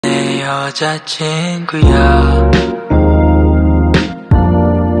여자친구야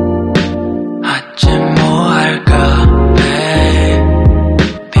어쩜 뭐 할까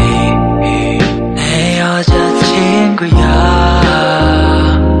baby 내 여자친구야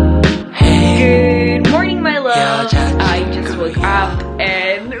Good morning my loves. I just woke up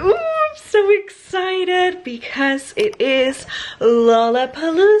and ooh, I'm so excited because it is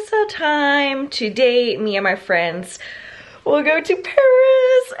Lollapalooza time. Today me and my friends we'll go to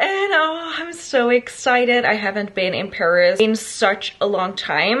Paris and oh, I'm so excited. I haven't been in Paris in such a long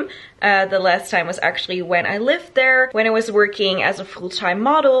time. The last time was actually when I lived there, when I was working as a full-time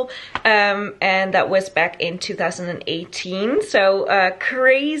model, and that was back in 2018. So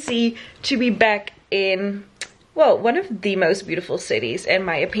crazy to be back in, well, one of the most beautiful cities in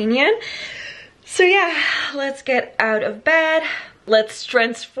my opinion. So yeah, let's get out of bed. Let's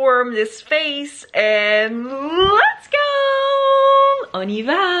transform this face and let's go! On y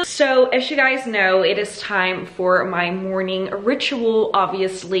va! So as you guys know, it is time for my morning ritual.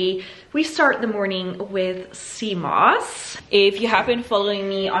 Obviously, we start the morning with sea moss. If you have been following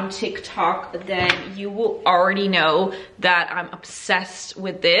me on TikTok, then you will already know that I'm obsessed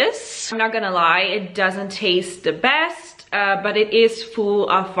with this. I'm not gonna lie, it doesn't taste the best. But it is full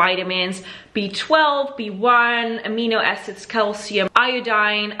of vitamins B12, B1, amino acids, calcium,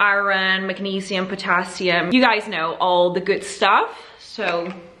 iodine, iron, magnesium, potassium. You guys know all the good stuff.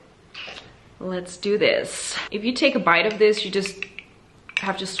 So let's do this. If you take a bite of this, you just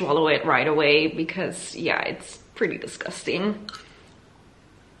have to swallow it right away because yeah, it's pretty disgusting.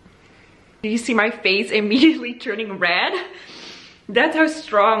 Do you see my face immediately turning red? That's how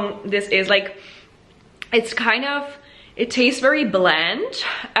strong this is. Like, it's kind of, it tastes very bland,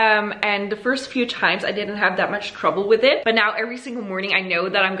 and the first few times I didn't have that much trouble with it, but now every single morning I know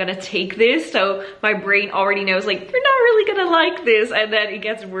that I'm gonna take this, so my brain already knows like, you're not really gonna like this, and then it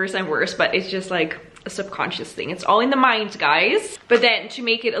gets worse and worse, but it's just like a subconscious thing. It's all in the mind, guys. But then to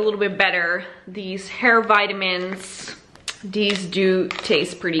make it a little bit better, these hair vitamins, these do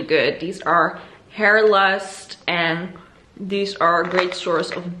taste pretty good. These are Hair Lust, and these are a great source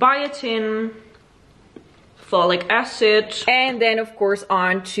of biotin, folic acid, and then of course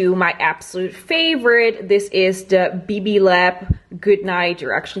on to my absolute favorite. This is the BB Lab Good Night.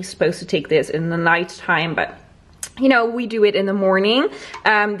 You're actually supposed to take this in the night time, but you know, we do it in the morning.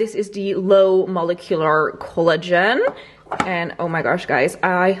 This is the low molecular collagen, and oh my gosh guys,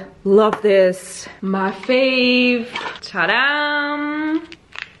 I love this. My fave. Ta-da!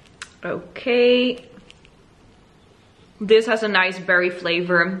 Okay, this has a nice berry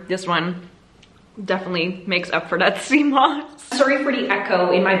flavor. This one definitely makes up for that sea moss. Sorry for the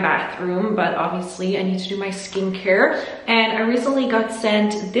echo in my bathroom, but obviously I need to do my skincare. And I recently got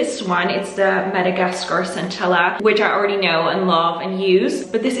sent this one. It's the Madagascar Centella, which I already know and love and use.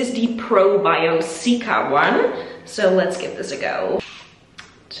 But this is the Probio Cica one. So let's give this a go.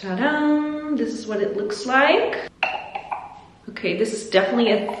 Ta-da! This is what it looks like. Okay, this is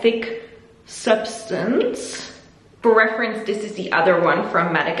definitely a thick substance. For reference, this is the other one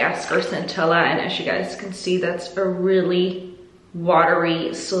from Madagascar Centella, and as you guys can see, that's a really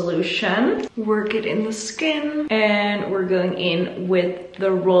watery solution. Work it in the skin, and we're going in with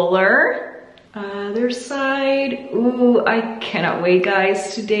the roller. Other side. Ooh, I cannot wait,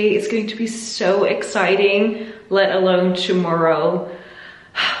 guys. Today is going to be so exciting, let alone tomorrow.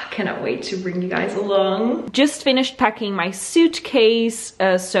 Cannot wait to bring you guys along. Just finished packing my suitcase.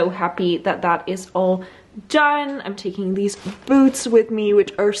 So happy that that is all done. I'm taking these boots with me,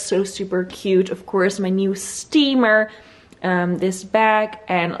 which are so super cute. Of course, my new steamer, this bag,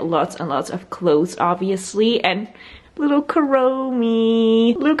 and lots of clothes, obviously, and little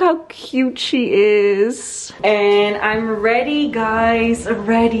Kuromi. Look how cute she is. And I'm ready, guys,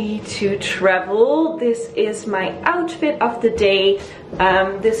 ready to travel. This is my outfit of the day.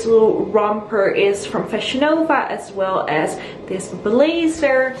 This little romper is from Fashion Nova, as well as this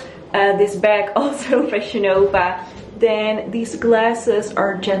blazer. This bag also Fashion Nova. Then these glasses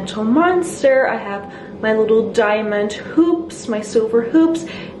are Gentle Monster. I have my little diamond hoops, my silver hoops,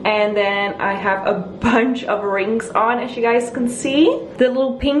 and then I have a bunch of rings on, as you guys can see. The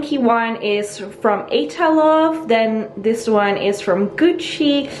little pinky one is from Love. Then this one is from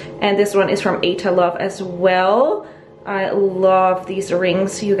Gucci, and this one is from Love as well. I love these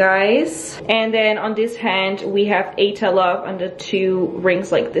rings, you guys. And then on this hand we have Love and the two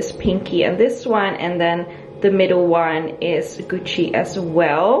rings, like this pinky and this one, and then the middle one is Gucci as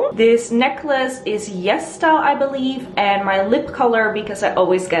well. This necklace is YesStyle, I believe, and my lip color, because I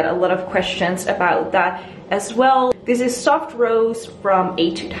always get a lot of questions about that as well. This is Soft Rose from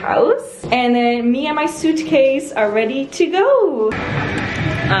Etude House. And then me and my suitcase are ready to go.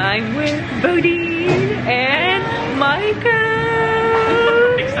 I'm with Bodine and Micah.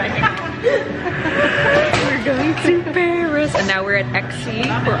 Exciting. We're going to Paris, and now we're at XC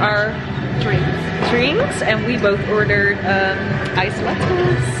for our drinks, and we both ordered ice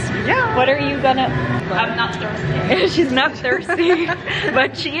lattes. Yeah. What are you gonna? I'm not thirsty. She's not thirsty,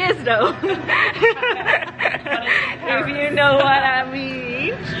 but she is though. If you know what I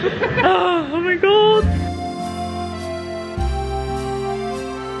mean. Oh my god.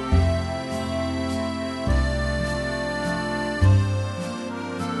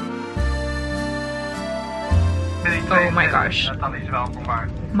 Oh my gosh.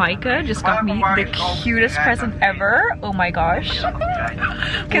 Micah just got me the cutest present ever. Oh my gosh.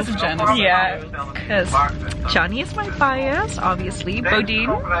 Because of Johnny. Yeah, because Johnny is my bias, obviously. Bodine.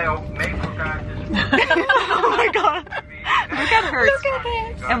 Oh my god. Look at her. Look at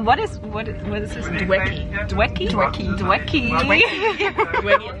this. And what is this? Dwecky.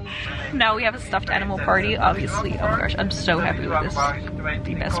 Now we have a stuffed animal party, obviously. Oh my gosh, I'm so happy with this.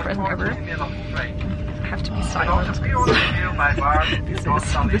 The best present ever. Have to be silent. This is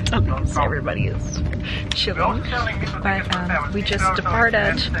the times everybody is chilling. But we just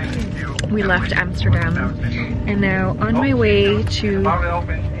departed. We left Amsterdam, and now on my way to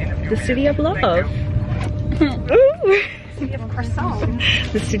the city of love. City of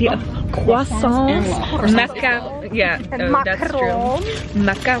croissants. The city of croissants, that's true.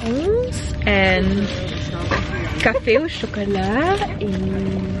 Macarons and café au chocolat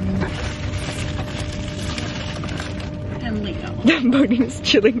And Leo. Bodine is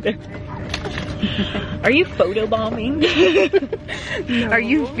chilling there. Are you photobombing? No. Are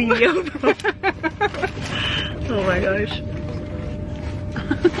you video bombing? Oh my gosh.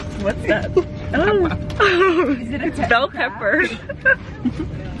 What's that? Oh. Is it a bell pepper? Is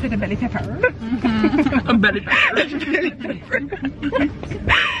it a belly pepper? A belly pepper. Belly pepper.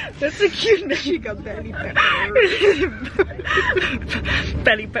 That's a cute name. She got belly pepper.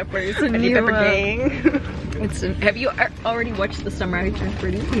 Belly pepper is a new pepper gang. Have you already watched The Summer I Turned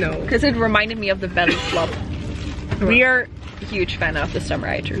Pretty? No. Because it reminded me of the belly flop. We are a huge fan of The Summer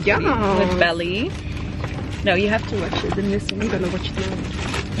I Turned Pretty. With Belly. No, you have to watch it in this one. I'm gonna watch it now.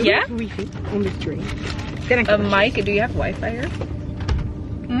 Yeah? Wi-Fi on the train. Mike, do you have Wi-Fi here?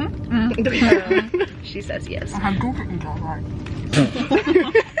 She says yes. I have Google right.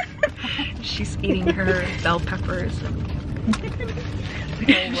 She's eating her bell peppers.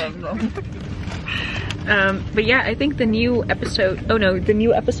 But yeah, I think the new episode, the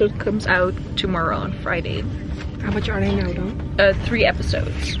new episode comes out tomorrow on Friday. How much are they now though? 3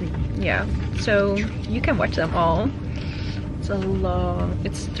 episodes. Yeah, so you can watch them all. It's a long,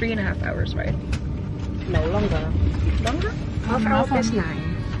 it's 3.5 hours, right? No, longer. Longer? Half hour past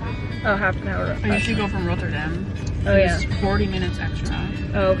 9. Oh, half an hour. I usually go from Rotterdam. Oh yeah. It's 40 minutes extra.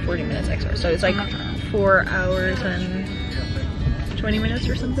 Oh, 40 minutes extra. So it's like 4 hours and 20 minutes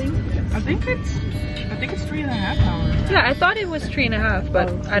or something? I think it's 3.5 hours. Yeah, I thought it was 3.5,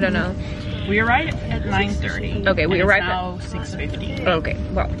 but I don't know. We arrived at 9:30. Okay, we arrived now 6:50. Okay,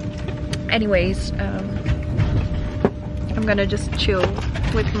 well. Anyways, I'm gonna just chill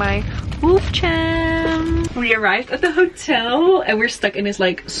with my Whoop Cham. We arrived at the hotel and we're stuck in this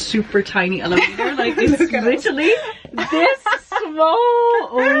like super tiny elevator. Like it's literally this small.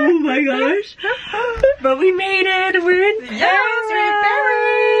 Oh my gosh. But we made it. We're in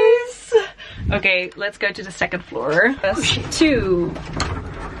Paris. Okay, let's go to the second floor. That's 2.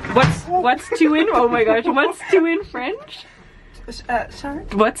 What's 2 in? Oh my gosh, what's 2 in French? Sorry?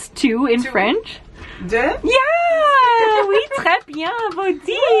 What's 2 in French? Deux? Yeah! Oui, très bien,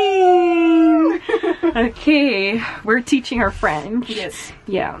 Bodine! Okay, we're teaching her French. Yes.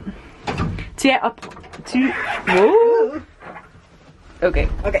 Yeah. Whoa! Okay.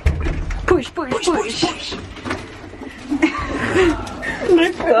 Okay. Push.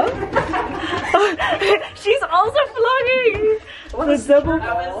 Let's go. She's also vlogging! What a double. I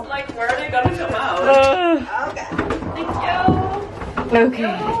was like, where are they gonna come out? Okay. Thank you.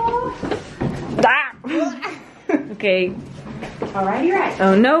 Okay. Okay. Alrighty, right.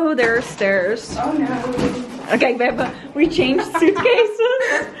 Oh no, there are stairs. Oh no. Okay, Beba, we changed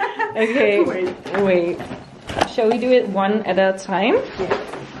suitcases. Okay, wait. Shall we do it one at a time? Yeah.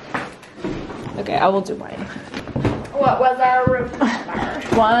 Okay, I will do mine. What was our room number?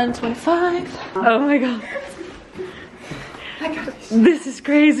 125. Oh my god. This is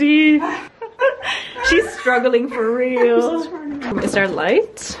crazy. She's struggling for real. Is there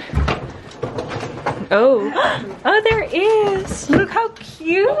light? Oh, there is. Look how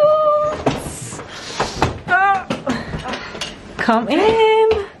cute. Oh. Come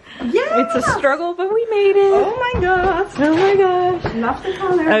in. Yeah. It's a struggle, but we made it. Oh my god. Oh my gosh. Love the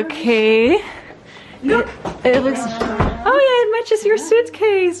color. Okay. Look. It looks. Oh yeah, it matches your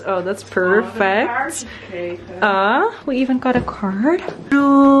suitcase. Oh, that's perfect. Okay. We even got a card.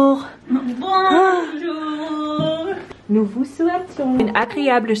 Bonjour. Nous vous souhaitons un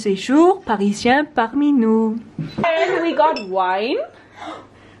agréable séjour parisien parmi nous. And we got wine.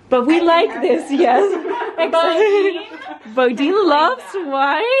 But we like this, yes. Exactly. Bodine loves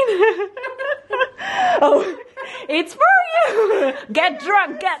wine. Oh, it's for you. Get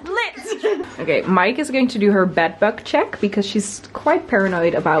drunk, get lit. Okay, Mike is going to do her bed bug check because she's quite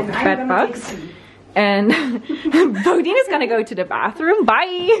paranoid about bed bugs. And Bodine is gonna go to the bathroom.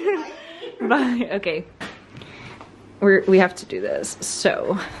 Bye. Bye. Okay. We have to do this.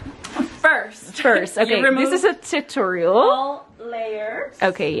 So first, okay, this is a tutorial. All layers.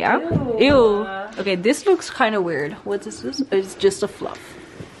 Okay, yeah. Ew. Okay, this looks kind of weird. What is this? It's just a fluff.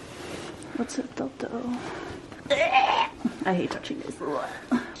 What's it though? I hate touching this.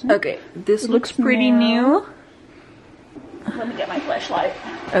 Okay, this looks pretty new. Let me get my flashlight.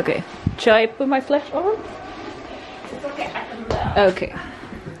 Okay, shall I put my flash on? It's okay. I can do. Okay,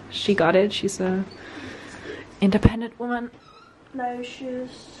 she got it. She's a independent woman. No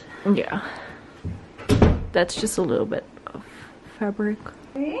shoes. Yeah, that's just a little bit of fabric.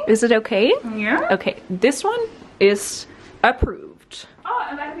 Is it okay? Yeah. Okay, this one is approved. Oh,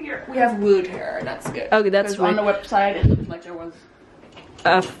 and then we have wood here. That's good. Okay, that's on the website. It looked like there was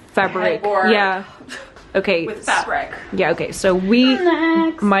a fabric. headboard. Yeah. Okay. With fabric. Yeah. Okay. So we.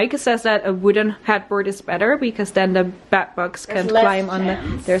 Next. Mike says that a wooden headboard is better because then the bed bugs can less climb on the.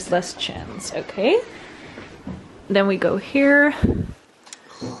 chance. There's less chance. Okay. Then we go here.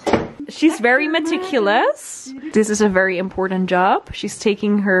 She's very meticulous. This is a very important job. She's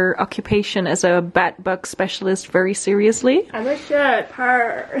taking her occupation as a bed bug specialist very seriously. I wish it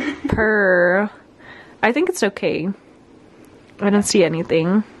Purr. I think it's okay. I don't see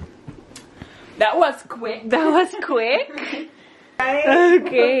anything. That was quick. That was quick.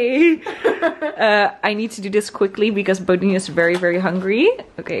 Okay. I need to do this quickly because Bodine is very, very hungry.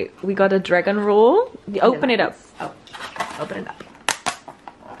 Okay, we got a dragon roll. Open it up. Oh, open it up.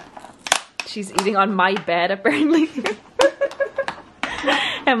 She's eating on my bed apparently.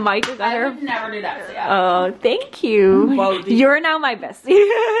 And Michael got her. I would never do that. So yeah. Oh, thank you. Bodine. You're now my bestie.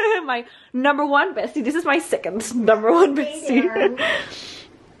 My #1 bestie. This is my second #1 bestie.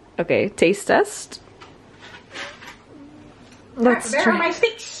 Okay, taste test. Let's Where are try. my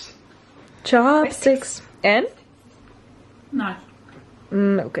sticks? Chopsticks. And? No.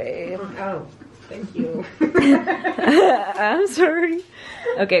 Okay. Oh, thank you. I'm sorry.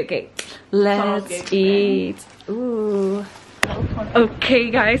 Okay. Let's Sounds eat. Ooh.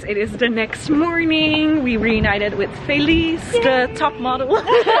 Okay, guys, it is the next morning. We reunited with Felice, the top model,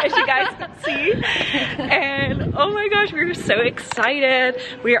 as you guys can see. And oh my gosh, we're so excited.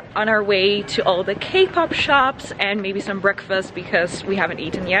 We're on our way to all the K-pop shops and maybe some breakfast because we haven't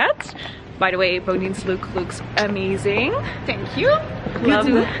eaten yet. By the way, Bodine's look looks amazing. Thank you. Love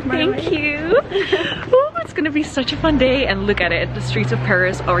it. Thank you. Oh, it's gonna be such a fun day. And look at it. The streets of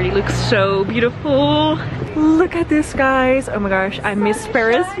Paris already look so beautiful. Look at this, guys. Oh my gosh, I miss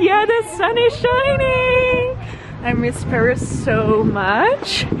Paris. Yeah, the sun is shining. I miss Paris so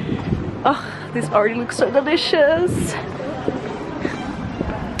much. Oh, this already looks so delicious.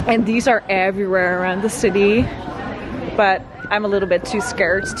 And these are everywhere around the city. But I'm a little bit too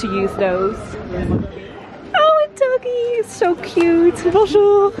scared to use those. Oh, a doggy, it's so cute.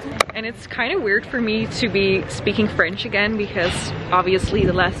 Bonjour. And it's kind of weird for me to be speaking French again because obviously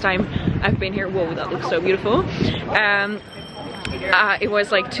the last time I've been here, whoa, that looks so beautiful. It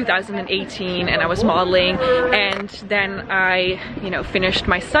was like 2018 and I was modeling, and then I, finished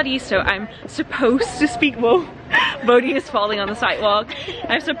my studies, so I'm supposed to speak, whoa, Bodhi is falling on the sidewalk.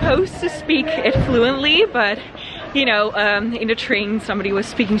 I'm supposed to speak it fluently, but in the train somebody was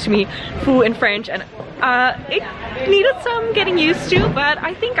speaking to me full in French and it needed some getting used to, but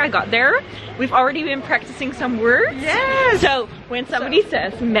I think I got there. We've already been practicing some words. Yes! So when somebody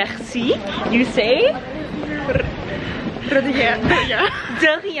says merci, you say De rien.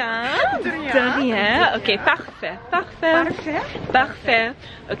 de rien. Okay, parfait.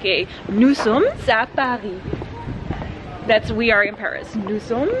 Okay, nous sommes à Paris. That's we are in Paris. Nous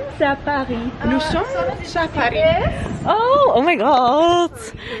sommes à Paris. Nous sommes à Paris. Oh my god.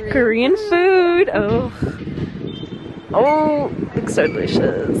 Korean food. Oh, looks so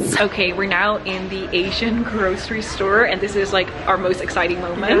delicious. Okay, we're now in the Asian grocery store and this is like our most exciting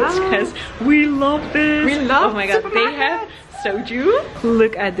moment because we love this. We love Oh my god, they have soju.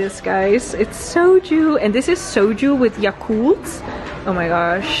 Look at this, guys. It's soju and this is soju with Yakult. Oh my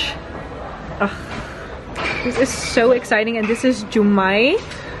gosh. This is so exciting, and this is Jumai.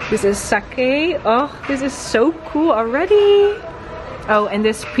 This is sake. Oh, this is so cool already. Oh, and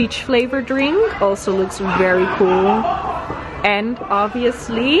this peach flavor drink also looks very cool. And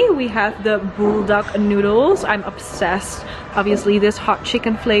obviously we have the bulldog noodles. I'm obsessed. Obviously this hot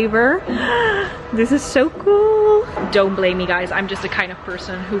chicken flavor. This is so cool. Don't blame me, guys. I'm just the kind of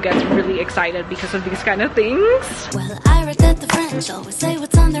person who gets really excited because of these kind of things. Well, I read that the French always say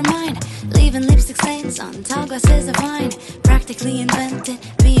what's on their mind, leaving lipstick stains on tall glasses of wine. Practically invented,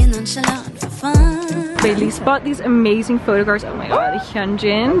 being nonchalant for fun. Bailey spot these amazing photographs. Oh my god,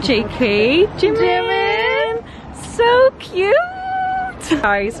 Hyunjin, JK, Jimin. So cute.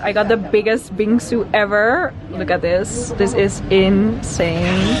 Guys, I got the biggest bingsu ever. Look at this. This is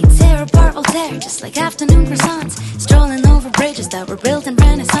insane. Tear apart Voltaire, just like afternoon croissants, strolling over bridges that were built in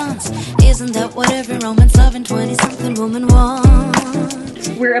Renaissance. Isn't that what every romance loving 20-something woman wants?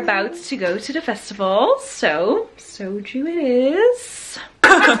 We're about to go to the festival, so soju it is.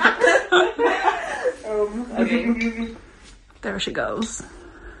 Okay. There she goes.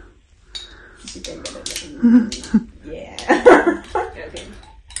 Yeah. Okay.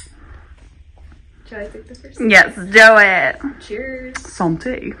 Should I take the first? Yes, do it. Cheers.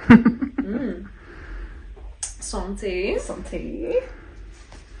 Santé. Santé. Santé.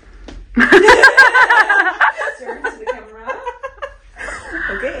 Turn to the camera.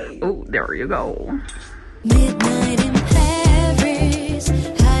 Okay. Oh, there you go. Midnight in Paris,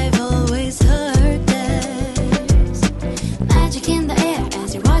 I've always heard there's magic in the air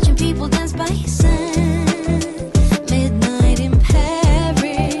as you're watching people dance by sand. Midnight in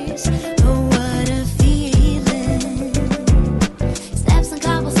Paris, oh what a feeling. Steps on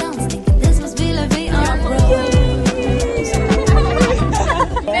cobblestones, thinking this must be La Vie en Rose.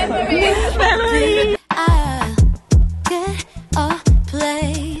 I'll get a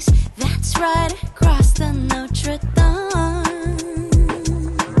place that's right across the Notre Dame.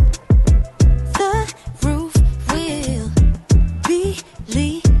 The roof will be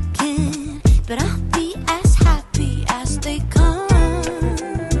leaking, but I'll be as happy as they come.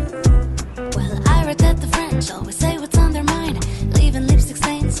 Well, I read that the French always say what's on their mind, leaving lipstick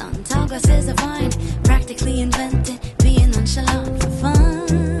stains on tall glasses of wine. Practically invented, being nonchalant for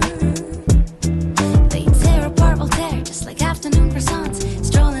fun. They tear apart Voltaire, just like afternoon croissants,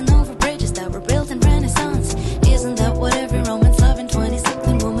 strolling over bridges that were built in Renaissance. Isn't that what every romance loving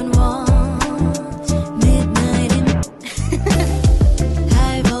 20-something woman wants? Midnight in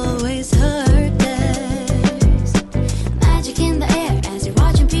I've always heard there's magic in the air as you're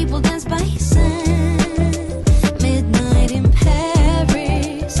watching people dance by sand. Midnight in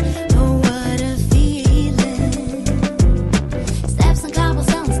Paris, oh what a feeling. Steps on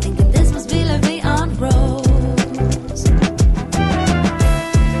cobblestones, thinking this must be La Vie en Rose.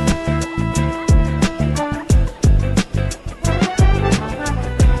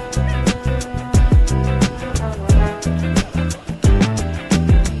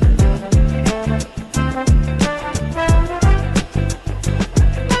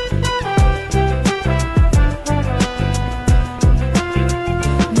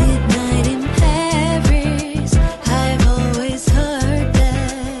 Midnight in Paris, I've always heard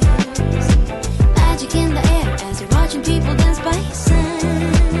there's magic in the air as you're watching people dance by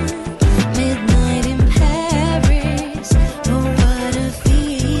sand. Midnight in Paris, oh what a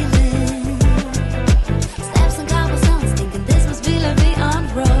feeling. Steps on cobblestones, thinking this must be La Vie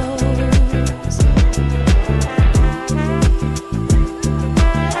en Rose.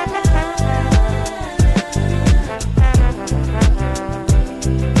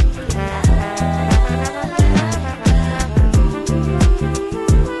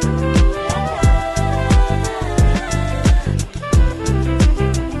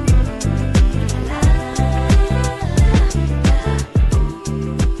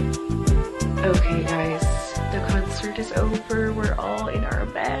 Okay, guys, the concert is over. We're all in our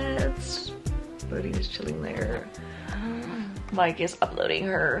beds. Bodhi is chilling there. Mike is uploading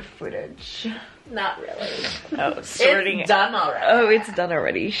her footage. Not really. Oh, sorting It's done already. Oh, it's done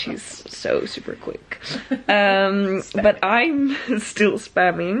already. She's so super quick. But I'm still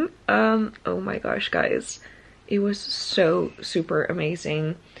spamming. Oh my gosh, guys. It was so super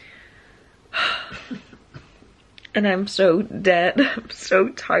amazing. And I'm so dead. I'm so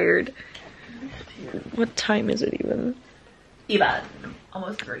tired. What time is it even? Ivan.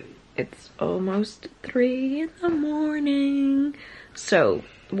 Almost 3. It's almost 3 in the morning. So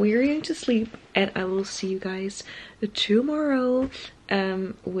we're going to sleep, and I will see you guys tomorrow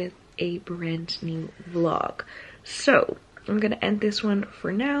with a brand new vlog. So I'm gonna end this one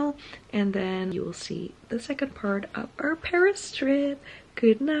for now, and then you will see the second part of our Paris trip.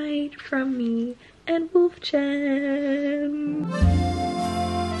 Good night from me and Wolfchan.